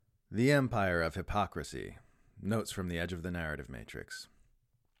The Empire of Hypocrisy. Notes from the edge of the narrative matrix.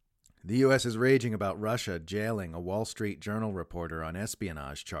 The U.S. is raging about Russia jailing a Wall Street Journal reporter on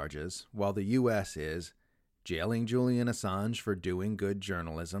espionage charges, while the U.S. is jailing Julian Assange for doing good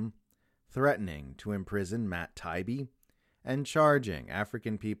journalism, threatening to imprison Matt Taibbi, and charging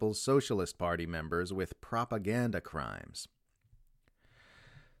African People's Socialist Party members with propaganda crimes.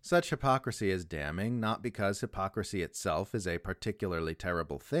 Such hypocrisy is damning, not because hypocrisy itself is a particularly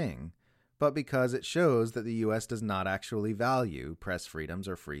terrible thing, but because it shows that the U.S. does not actually value press freedoms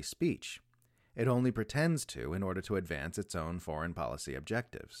or free speech. It only pretends to in order to advance its own foreign policy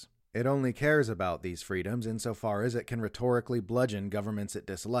objectives. It only cares about these freedoms insofar as it can rhetorically bludgeon governments it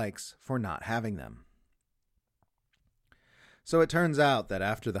dislikes for not having them. So it turns out that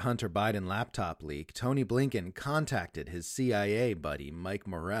after the Hunter Biden laptop leak, Tony Blinken contacted his CIA buddy Mike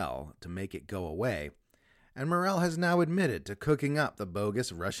Morell to make it go away, and Morell has now admitted to cooking up the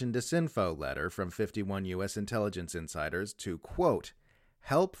bogus Russian disinfo letter from 51 U.S. intelligence insiders to, quote,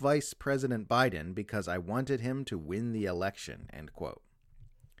 help Vice President Biden because I wanted him to win the election, end quote.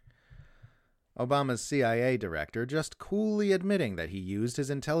 Obama's CIA director just coolly admitting that he used his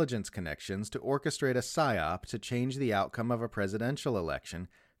intelligence connections to orchestrate a psyop to change the outcome of a presidential election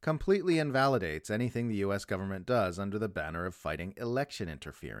completely invalidates anything the U.S. government does under the banner of fighting election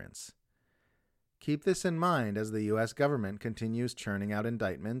interference. Keep this in mind as the U.S. government continues churning out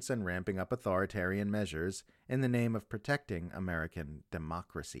indictments and ramping up authoritarian measures in the name of protecting American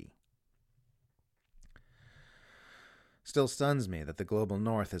democracy. Still stuns me that the global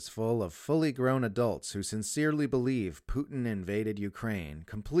north is full of fully grown adults who sincerely believe Putin invaded Ukraine,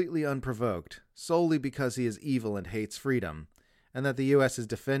 completely unprovoked, solely because he is evil and hates freedom, and that the U.S. is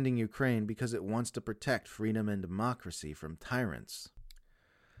defending Ukraine because it wants to protect freedom and democracy from tyrants.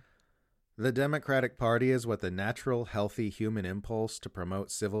 The Democratic Party is what the natural, healthy human impulse to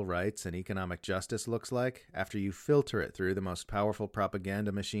promote civil rights and economic justice looks like after you filter it through the most powerful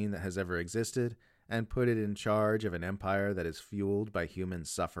propaganda machine that has ever existed and put it in charge of an empire that is fueled by human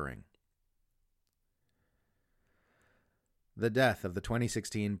suffering. The death of the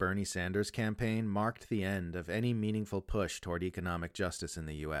 2016 Bernie Sanders campaign marked the end of any meaningful push toward economic justice in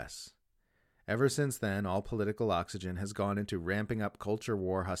the U.S. Ever since then, all political oxygen has gone into ramping up culture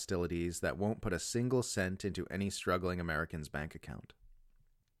war hostilities that won't put a single cent into any struggling American's bank account.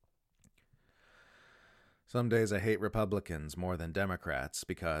 Some days I hate Republicans more than Democrats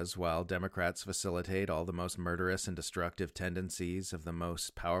because, while Democrats facilitate all the most murderous and destructive tendencies of the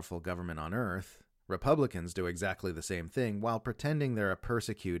most powerful government on earth, Republicans do exactly the same thing while pretending they're a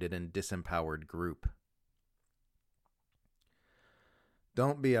persecuted and disempowered group.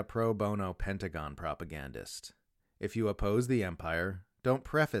 Don't be a pro bono Pentagon propagandist. If you oppose the empire, don't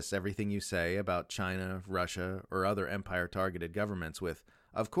preface everything you say about China, Russia, or other empire-targeted governments with,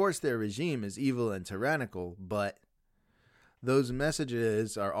 of course their regime is evil and tyrannical, but those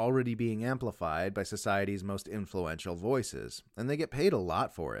messages are already being amplified by society's most influential voices, and they get paid a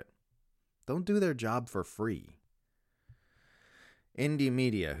lot for it. Don't do their job for free. Indie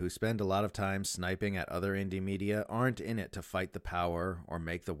media who spend a lot of time sniping at other indie media aren't in it to fight the power or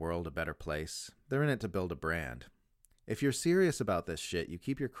make the world a better place. They're in it to build a brand. If you're serious about this shit, you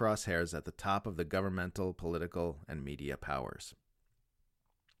keep your crosshairs at the top of the governmental, political, and media powers.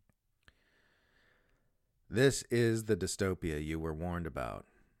 This is the dystopia you were warned about.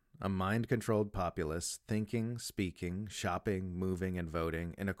 A mind-controlled populace thinking, speaking, shopping, moving, and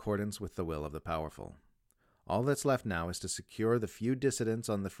voting in accordance with the will of the powerful. All that's left now is to secure the few dissidents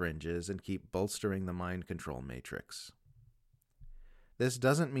on the fringes and keep bolstering the mind control matrix. This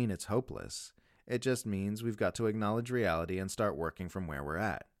doesn't mean it's hopeless. It just means we've got to acknowledge reality and start working from where we're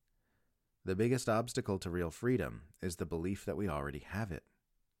at. The biggest obstacle to real freedom is the belief that we already have it.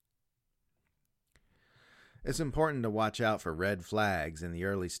 It's important to watch out for red flags in the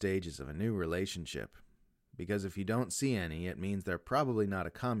early stages of a new relationship, because if you don't see any, it means they're probably not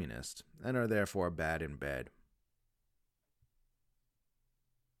a communist and are therefore bad in bed.